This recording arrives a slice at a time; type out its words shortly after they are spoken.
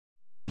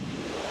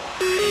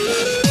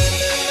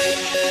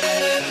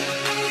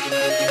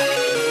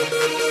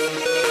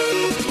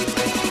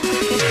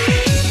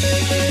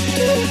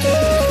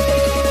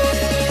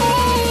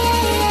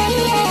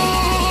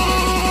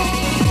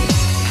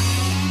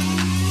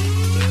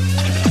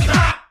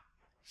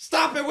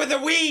Stop it with the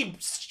weeb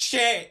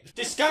shit!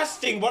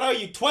 Disgusting! What are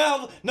you,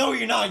 12? No,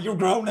 you're not. You're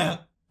grown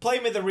now. Play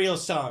me the real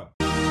song.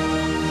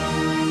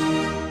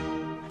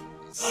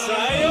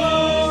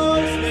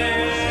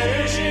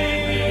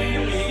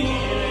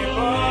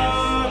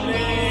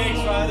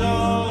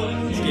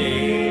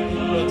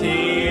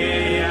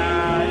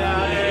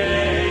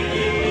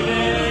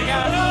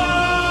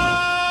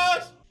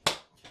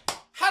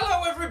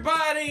 Hello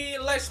everybody,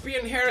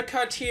 Lesbian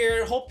Haircut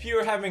here. Hope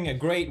you're having a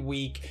great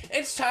week.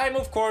 It's time,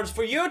 of course,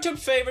 for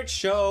YouTube's favorite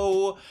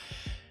show,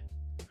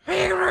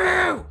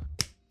 GRU.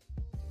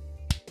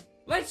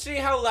 Let's see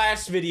how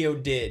last video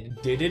did.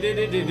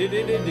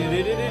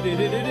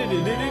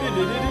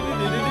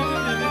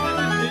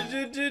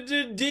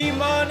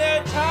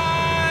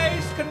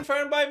 Demonetized!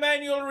 Confirmed by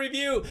manual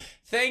review.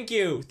 Thank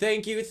you,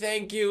 thank you,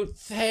 thank you,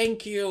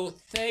 thank you,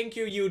 thank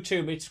you,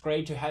 YouTube. It's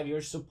great to have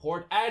your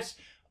support as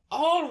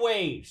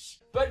always.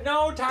 But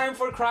no time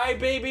for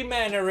crybaby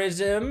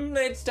mannerism.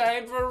 It's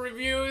time for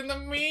reviewing the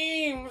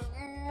memes.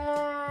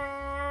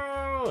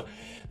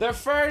 The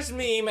first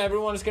meme,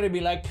 everyone's gonna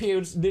be like,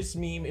 Pewds, this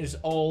meme is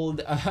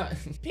old.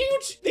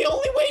 Pewds, the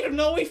only way to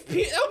know if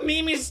a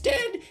meme is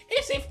dead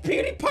is if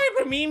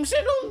PewDiePie memes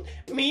it on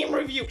meme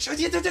review.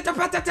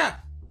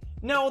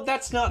 No,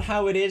 that's not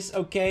how it is,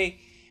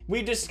 okay?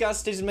 We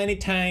discussed this many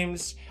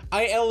times.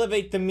 I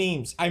elevate the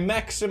memes. I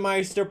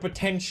maximize their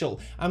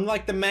potential. I'm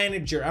like the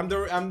manager. I'm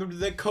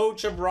the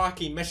coach of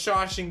Rocky,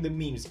 massaging the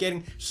memes,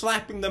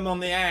 slapping them on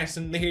the ass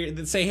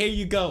and say, here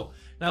you go.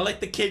 Now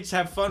let the kids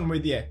have fun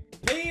with you.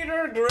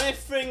 Peter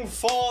Griffin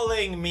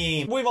falling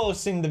meme. We've all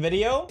seen the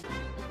video.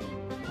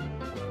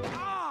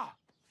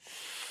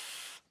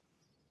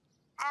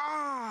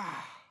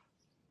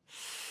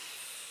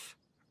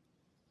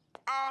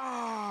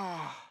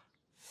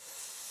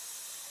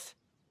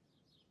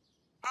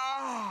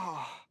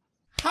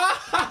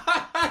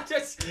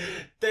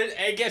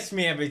 It gets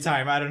me every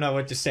time. I don't know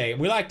what to say.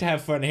 We like to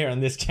have fun here on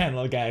this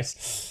channel,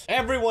 guys.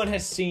 Everyone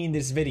has seen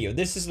this video.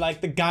 This is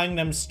like the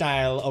Gangnam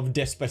Style of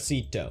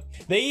Despacito.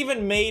 They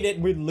even made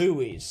it with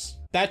Louis.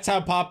 That's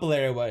how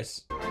popular it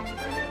was.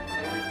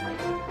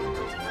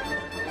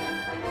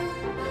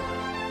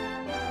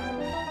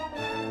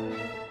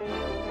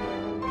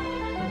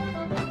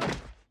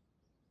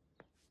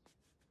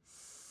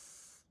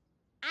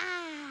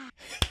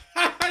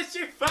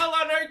 She fell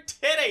on her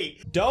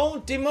titty.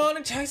 Don't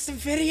demonetize the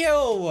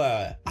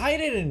video. I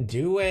didn't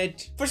do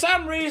it. For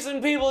some reason,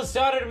 people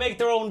started to make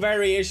their own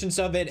variations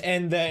of it,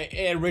 and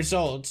the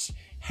results,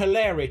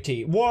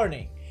 hilarity.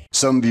 Warning.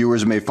 Some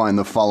viewers may find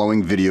the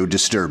following video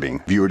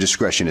disturbing. Viewer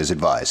discretion is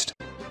advised.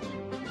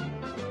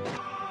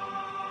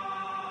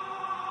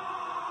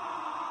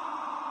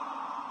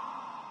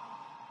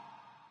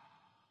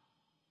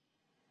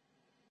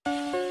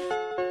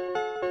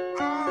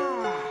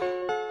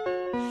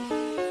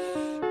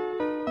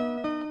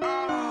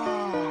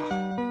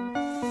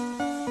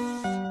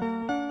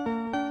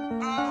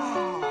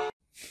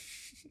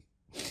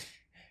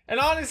 An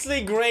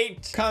honestly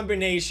great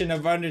combination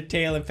of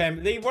Undertale and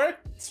Family. They work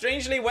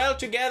strangely well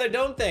together,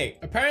 don't they?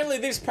 Apparently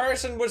this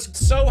person was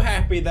so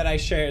happy that I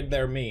shared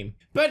their meme.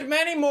 But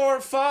many more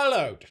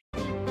followed.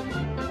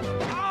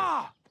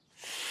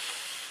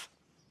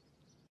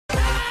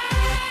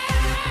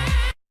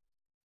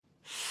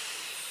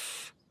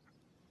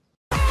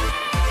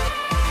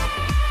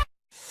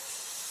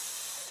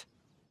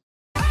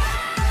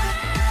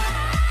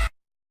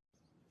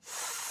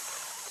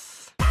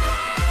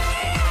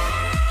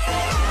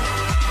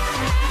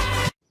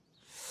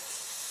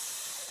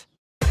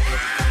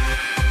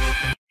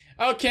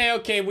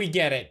 Okay, we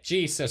get it.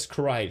 Jesus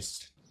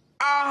Christ.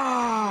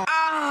 I'm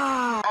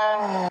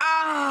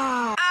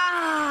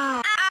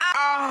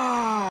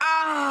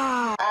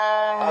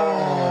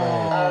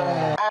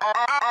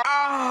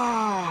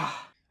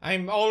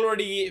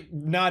already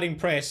not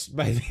impressed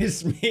by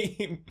this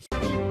meme.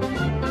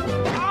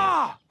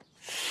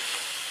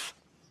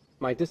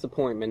 My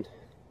disappointment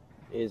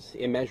is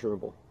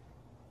immeasurable,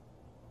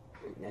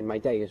 and my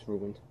day is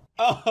ruined.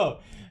 Oh,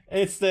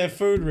 it's the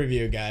food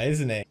review guy,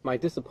 isn't it? My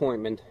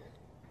disappointment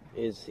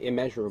is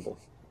immeasurable.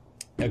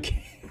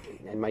 Okay.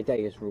 And my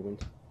day is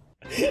ruined.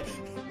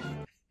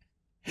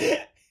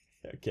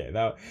 Okay,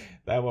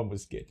 that one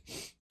was good.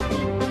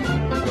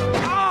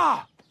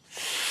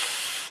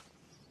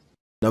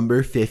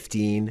 Number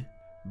 15,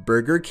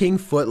 Burger King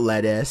foot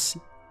lettuce.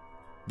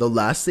 The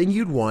last thing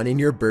you'd want in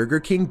your Burger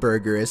King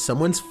burger is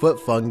someone's foot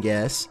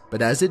fungus,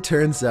 but as it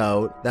turns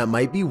out, that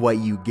might be what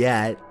you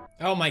get.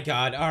 Oh my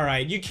god,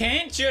 alright. You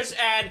can't just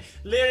add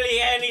literally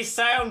any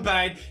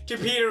soundbite to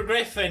Peter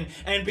Griffin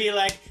and be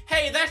like,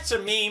 hey, that's a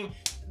meme,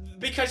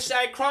 because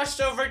I crossed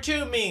over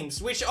two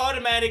memes, which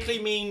automatically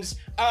means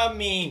a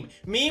meme.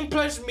 Meme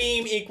plus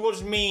meme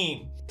equals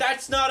meme.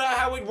 That's not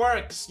how it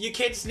works. You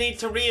kids need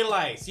to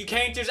realize you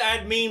can't just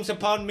add memes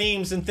upon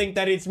memes and think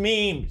that it's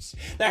memes.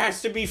 There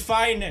has to be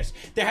fineness.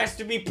 There has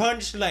to be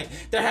punchline.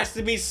 There has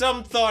to be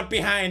some thought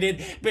behind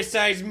it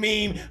besides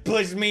meme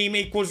plus meme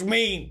equals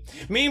meme.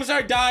 Memes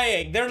are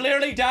dying. They're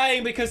literally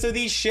dying because of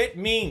these shit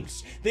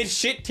memes. These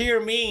shit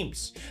tier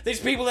memes. These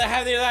people that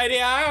have the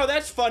idea, oh,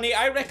 that's funny.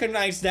 I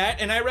recognize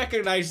that and I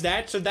recognize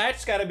that, so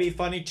that's gotta be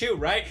funny too,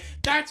 right?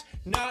 That's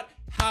not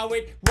how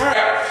it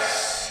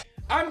works.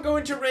 I'm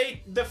going to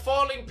rate the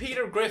falling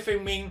Peter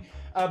Griffin meme,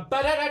 bro,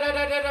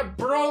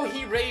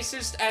 he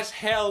racist as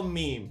hell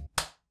meme.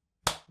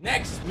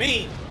 Next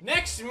meme.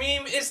 Next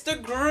meme is the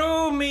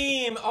GRU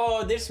meme.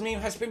 Oh, this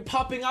meme has been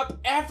popping up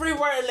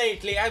everywhere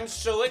lately. I'm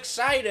so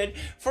excited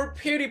for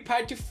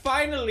PewDiePie to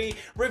finally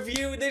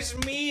review this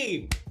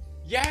meme.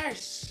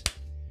 Yes,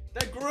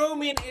 the GRU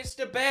meme is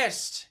the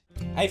best.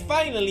 I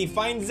finally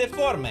find the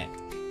format.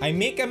 I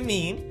make a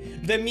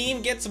meme, the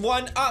meme gets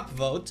 1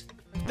 upvote.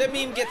 The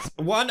meme gets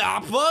 1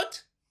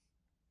 upvote?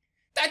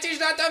 That is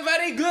not a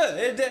very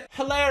good.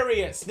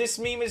 Hilarious. This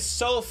meme is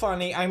so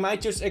funny, I might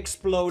just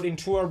explode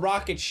into a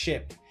rocket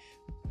ship.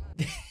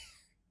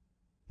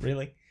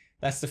 Really?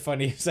 That's the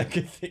funniest I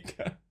could think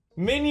of.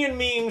 Minion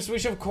memes,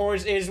 which of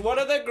course is one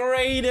of the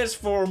greatest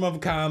form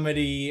of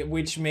comedy,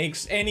 which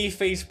makes any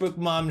Facebook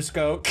moms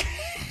go,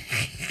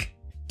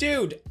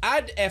 dude,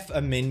 I'd F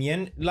a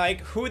minion,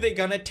 like who they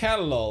gonna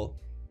tell lol?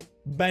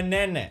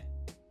 Banana.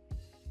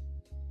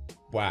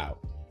 Wow.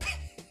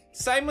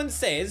 Simon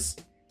says,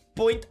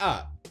 point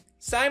up.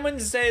 Simon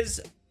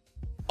says,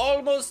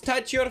 almost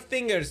touch your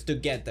fingers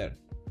together.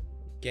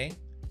 Okay.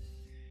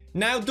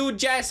 Now do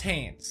jazz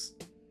hands.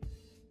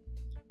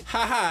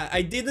 Haha,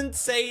 I didn't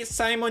say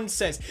Simon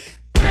says.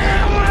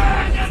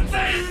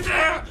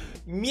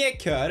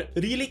 Mjekör,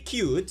 really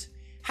cute.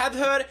 Have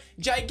her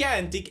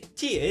gigantic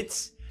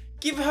tits.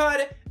 Give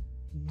her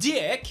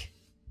dick.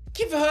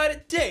 Give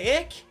her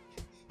dick.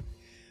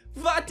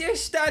 What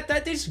is that?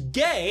 That is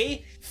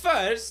gay.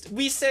 First,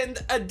 we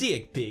send a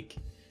dick pic.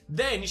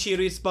 Then she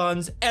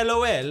responds,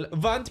 LOL,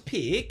 want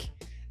pic?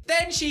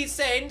 Then she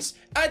sends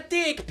a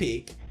dick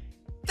pic.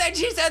 Then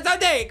she sends a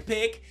dick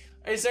pic.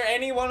 Is there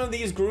any one of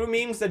these GRU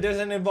memes that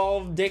doesn't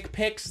involve dick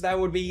pics? That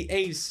would be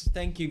ace.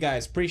 Thank you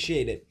guys,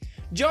 appreciate it.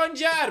 John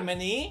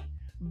Germany,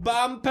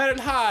 Pearl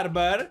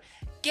Harbor,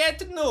 get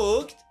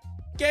nuked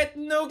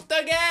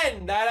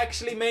again. That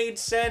actually made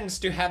sense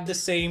to have the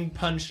same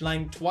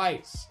punchline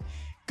twice.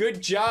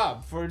 Good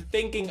job for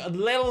thinking a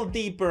little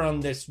deeper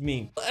on this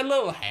meme. A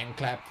little hand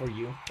clap for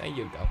you. There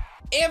you go.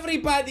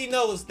 Everybody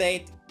knows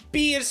that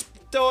pee is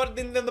stored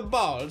in the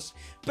balls,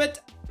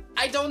 but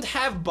I don't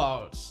have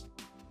balls.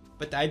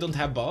 But I don't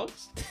have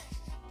balls?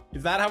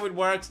 Is that how it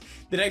works?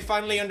 Did I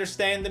finally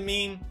understand the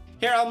meme?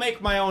 Here, I'll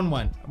make my own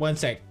one. One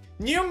sec.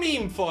 New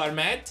meme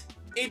format.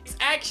 It's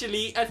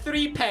actually a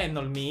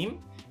 3-panel meme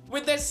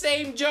with the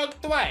same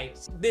joke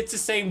twice. It's the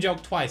same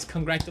joke twice.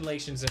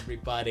 Congratulations,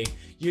 everybody.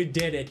 You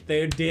did it.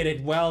 They did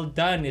it. Well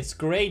done. It's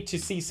great to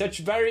see such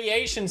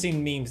variations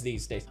in memes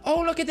these days.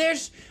 Oh, look at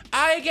this.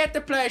 I get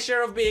the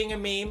pleasure of being a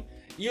meme.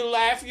 You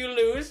laugh, you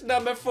lose.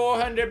 Number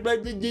 400.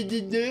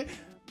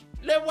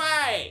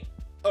 Why?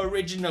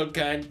 Original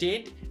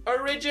content.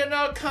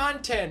 Original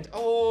content.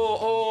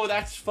 Oh,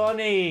 that's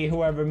funny.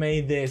 Whoever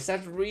made this.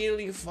 That's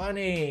really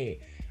funny.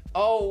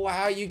 Oh,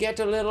 wow. You get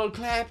a little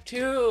clap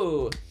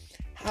too.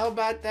 How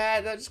about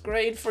that? That's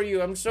great for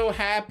you. I'm so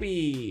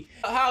happy.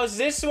 How's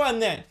this one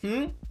then?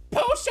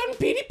 Post on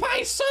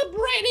PewDiePie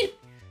subreddit.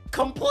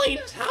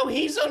 Complains how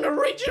he's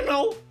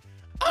unoriginal.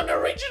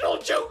 Unoriginal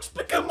jokes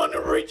become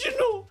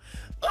unoriginal.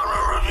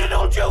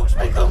 Unoriginal jokes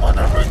become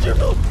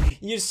unoriginal.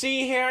 You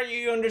see here,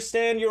 you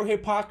understand your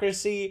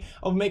hypocrisy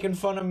of making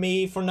fun of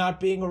me for not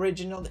being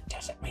original. That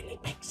doesn't really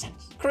make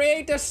sense.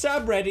 Create a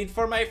subreddit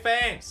for my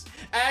fans.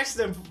 Ask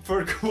them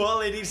for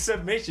quality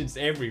submissions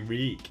every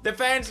week. The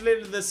fans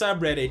live in the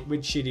subreddit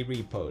with shitty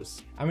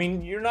reposts. I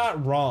mean, you're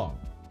not wrong.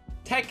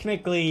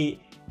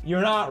 Technically, you're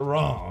not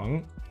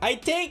wrong. I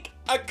take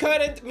a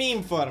current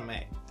meme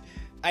format.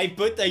 I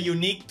put a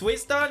unique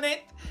twist on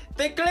it.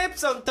 The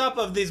clips on top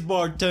of this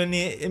board turn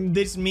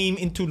this meme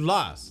into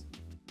loss.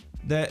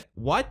 The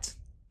what?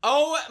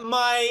 Oh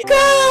my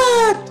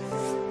god!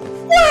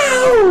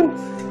 Wow!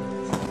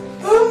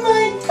 Oh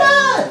my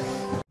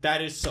god!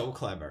 That is so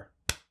clever.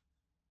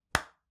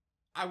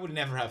 I would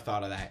never have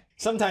thought of that.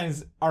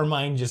 Sometimes our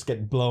mind just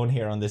get blown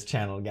here on this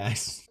channel,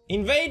 guys.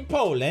 Invade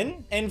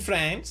Poland and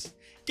France.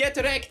 Get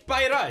wrecked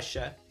by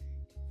Russia.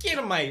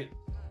 Kill my...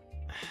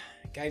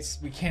 Guys,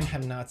 we can't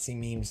have Nazi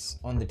memes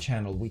on the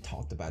channel. We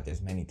talked about this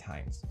many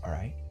times, all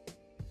right?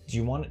 Do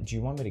you want me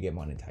to get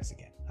monetized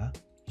again, huh?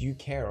 Do you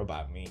care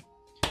about me?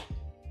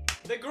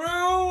 The GRU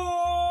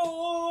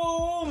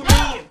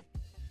meme!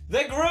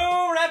 The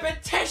GRU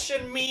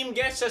repetition meme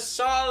gets a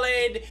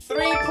solid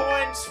 3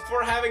 points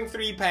for having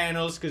 3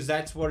 panels, because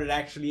that's what it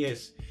actually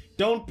is.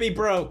 Don't be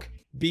broke,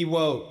 be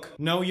woke.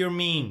 Know your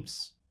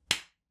memes.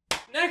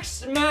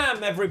 Next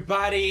meme,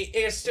 everybody,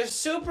 is the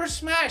Super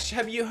Smash.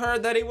 Have you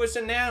heard that it was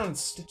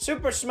announced?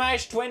 Super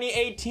Smash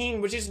 2018,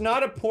 which is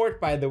not a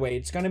port, by the way.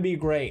 It's gonna be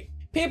great.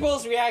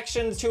 People's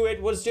reaction to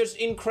it was just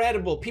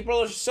incredible.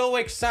 People are so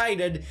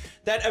excited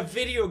that a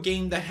video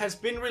game that has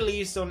been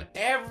released on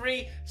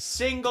every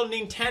single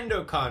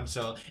Nintendo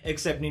console,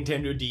 except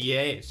Nintendo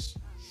DS,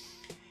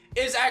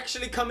 is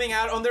actually coming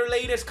out on their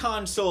latest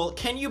console.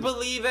 Can you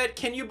believe it?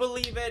 Can you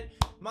believe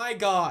it? My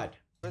God.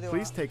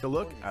 Please take a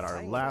look at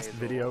our last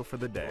video for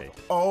the day.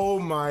 Oh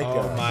my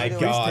god. Oh my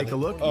Please God. take a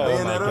look at Oh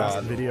our my last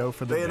God. video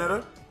for the day.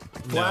 Bayonetta?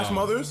 Flash No.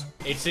 Mothers?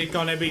 It's it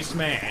gonna be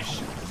Smash.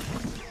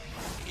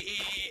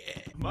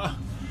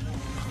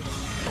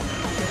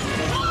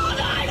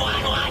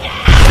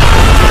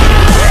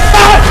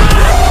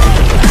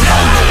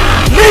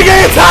 Nigga,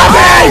 it's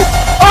happening!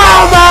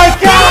 Oh my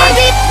god!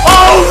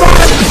 Oh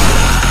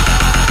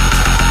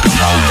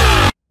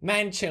my!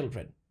 Man,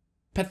 children.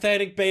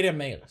 Pathetic beta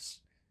males.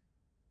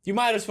 You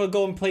might as well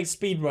go and play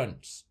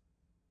speedruns.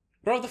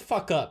 Grow the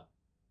fuck up.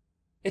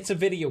 It's a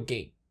video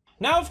game.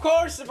 Now, of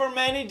course, there were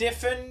many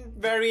different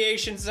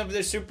variations of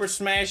the Super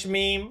Smash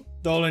meme.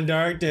 Dolan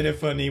Dark did a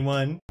funny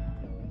one.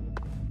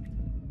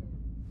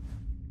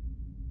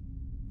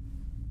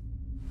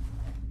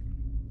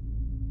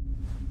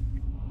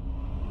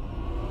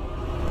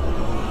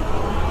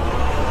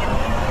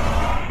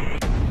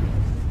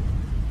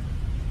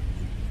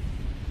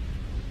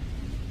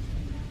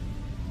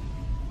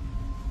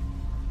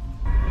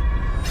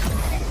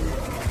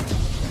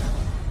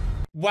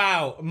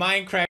 Wow,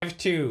 Minecraft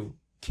 2.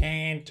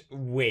 Can't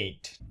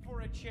wait.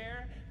 For a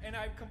chair, and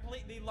I've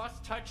completely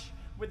lost touch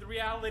with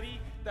reality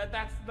that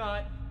that's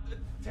not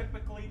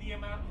typically the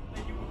amount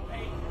that you would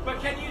pay. But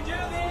can you do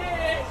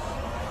this?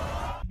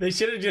 They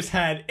should have just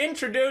had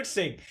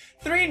introducing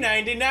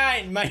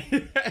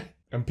 $3.99.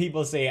 And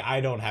people say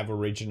I don't have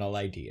original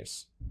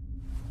ideas.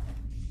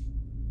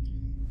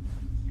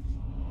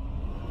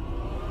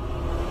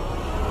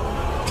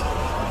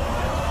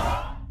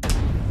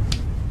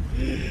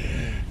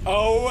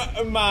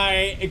 Oh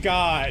my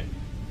God.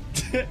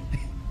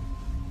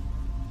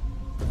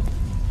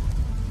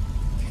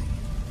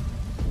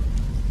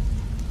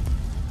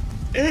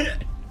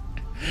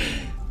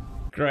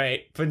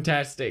 Great,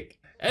 fantastic.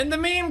 And the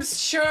memes,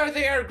 sure,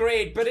 they are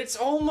great, but it's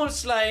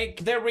almost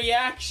like the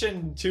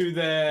reaction to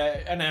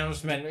the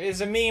announcement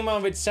is a meme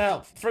of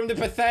itself. From the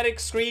pathetic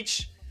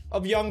screech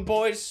of young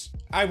boys,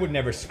 I would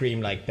never scream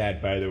like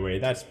that, by the way,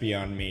 that's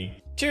beyond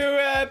me,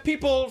 to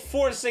people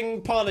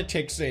forcing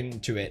politics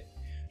into it.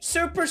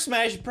 Super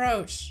Smash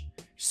Bros.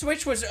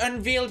 Switch was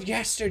unveiled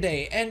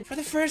yesterday, and for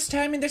the first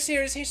time in the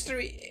series'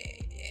 history,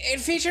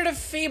 it featured a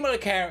female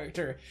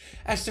character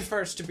as the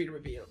first to be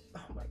revealed.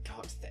 Oh my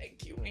God,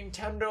 thank you,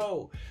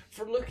 Nintendo,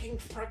 for looking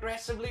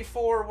progressively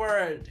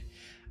forward.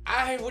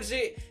 I was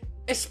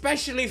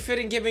especially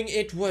fitting given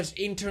it was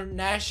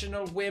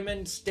International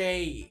Women's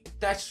Day.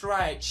 That's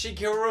right,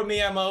 Shigeru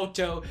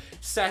Miyamoto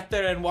sat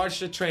there and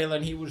watched the trailer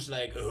and he was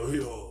like, oh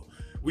yo,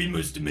 we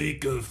must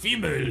make a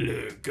female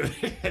look.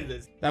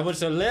 That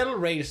was a little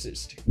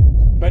racist,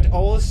 but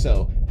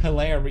also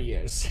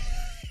hilarious.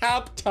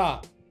 Up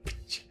top.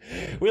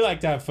 We like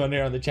to have fun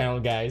here on the channel,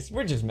 guys.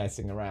 We're just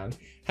messing around,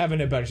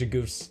 having a bunch of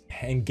goofs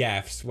and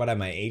gaffs. What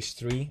am I,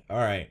 H3? All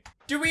right.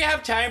 Do we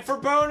have time for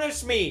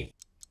bonus me?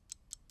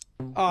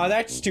 Oh,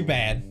 that's too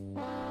bad.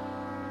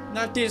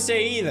 Not to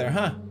say either,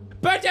 huh?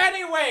 But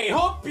anyway,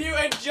 hope you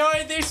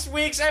enjoyed this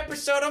week's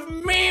episode of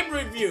Meme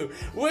Review.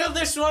 Will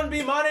this one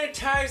be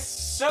monetized?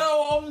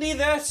 So only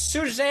the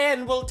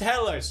Suzanne will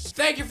tell us.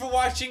 Thank you for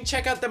watching.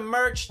 Check out the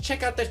merch,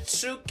 check out the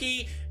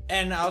Tsuki,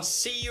 and I'll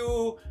see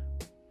you.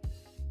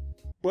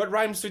 What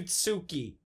rhymes with Suki?